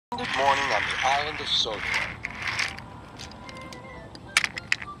splendid morning on the island of Sodor.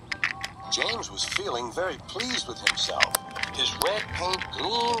 James was feeling very pleased with himself. His red paint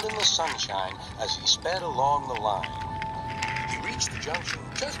gleamed in the sunshine as he sped along the line. He reached the junction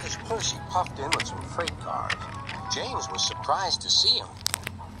just as Percy puffed in with some freight cars. James was surprised to see him.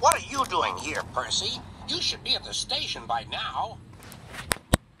 "What are you doing here, Percy? You should be at the station by now."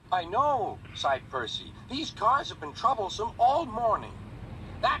 "I know," sighed Percy. "These cars have been troublesome all morning."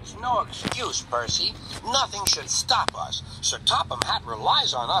 "That's no excuse, Percy. Nothing should stop us. Sir Topham Hatt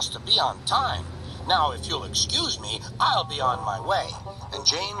relies on us to be on time. Now, if you'll excuse me, I'll be on my way." And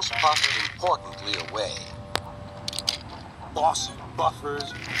James puffed importantly away. "Bossy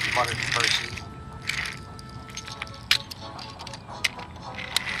buffers," muttered Percy.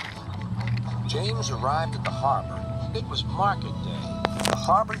 James arrived at the harbor. It was market day. The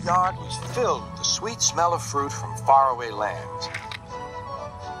harbor yard was filled with the sweet smell of fruit from faraway lands.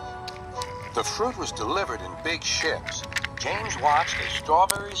 The fruit was delivered in big ships. James watched as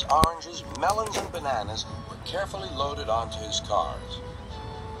strawberries, oranges, melons, and bananas were carefully loaded onto his cars.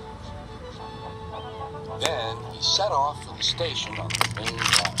 Then he set off for the station on the main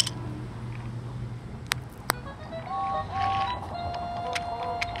line.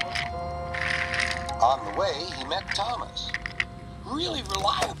 On the way, he met Thomas. "Really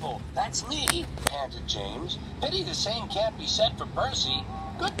reliable. That's me," panted James. "Pity the same can't be said for Percy.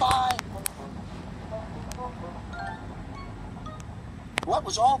 Goodbye." "What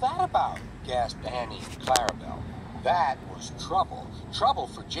was all that about?" gasped Annie and Clarabelle. That was trouble. Trouble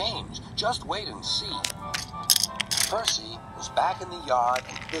for James. Just wait and see. Percy was back in the yard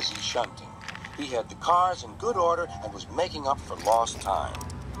and busy shunting. He had the cars in good order and was making up for lost time.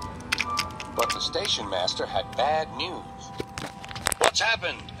 But the station master had bad news. "What's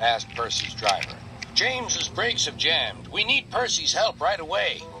happened?" asked Percy's driver. "James's brakes have jammed. We need Percy's help right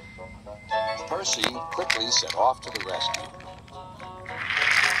away." Percy quickly set off to the rescue.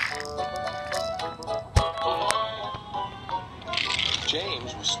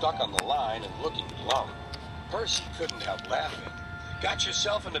 James was stuck on the line and looking glum. Percy couldn't help laughing. "Got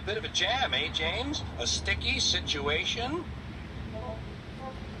yourself in a bit of a jam, eh, James? A sticky situation?"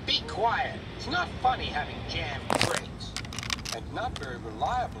 "Be quiet. It's not funny having jammed brakes." And not very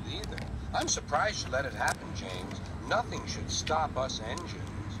reliable either. I'm surprised you let it happen, James. Nothing should stop us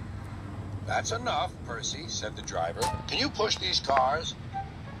engines. That's enough, Percy, said the driver. Can you push these cars?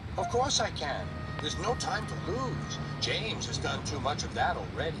 Of course I can. There's no time to lose. James has done too much of that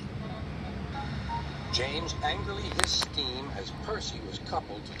already. James angrily hissed steam as Percy was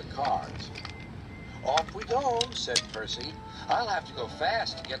coupled to the cars. Off we go, said Percy. I'll have to go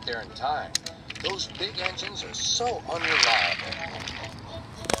fast to get there in time. Those big engines are so unreliable.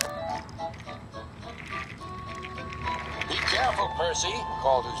 Be careful, Percy,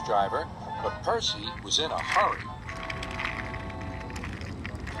 called his driver, but Percy was in a hurry.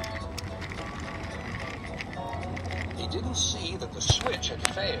 He didn't see that the switch had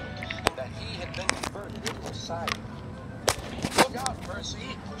failed and that he had been converted into a siren. Look out,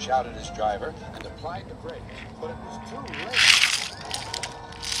 Percy, shouted his driver and applied the brake, but it was too late.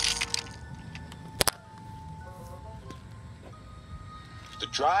 The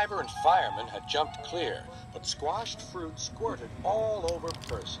driver and fireman had jumped clear, but squashed fruit squirted all over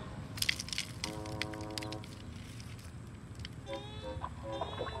Percy.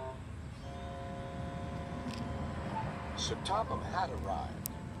 Sir Topham had arrived.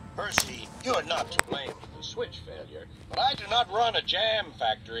 Percy, you are not to blame for the switch failure, but I do not run a jam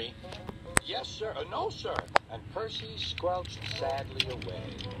factory. Yes, sir. No, sir. And Percy squelched sadly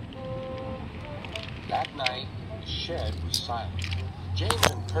away. That night, the shed was silent. James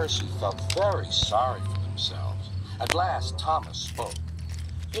and Percy felt very sorry for themselves. At last, Thomas spoke.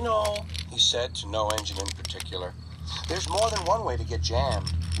 You know, he said to no engine in particular, there's more than one way to get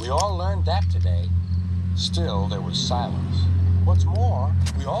jammed. We all learned that today. Still, there was silence. What's more,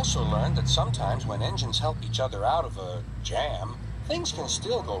 we also learned that sometimes when engines help each other out of a jam, things can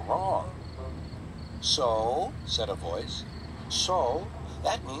still go wrong. So, said a voice, so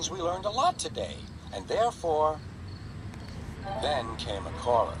that means we learned a lot today, and therefore... Then came a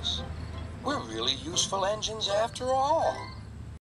chorus. We're really useful engines after all.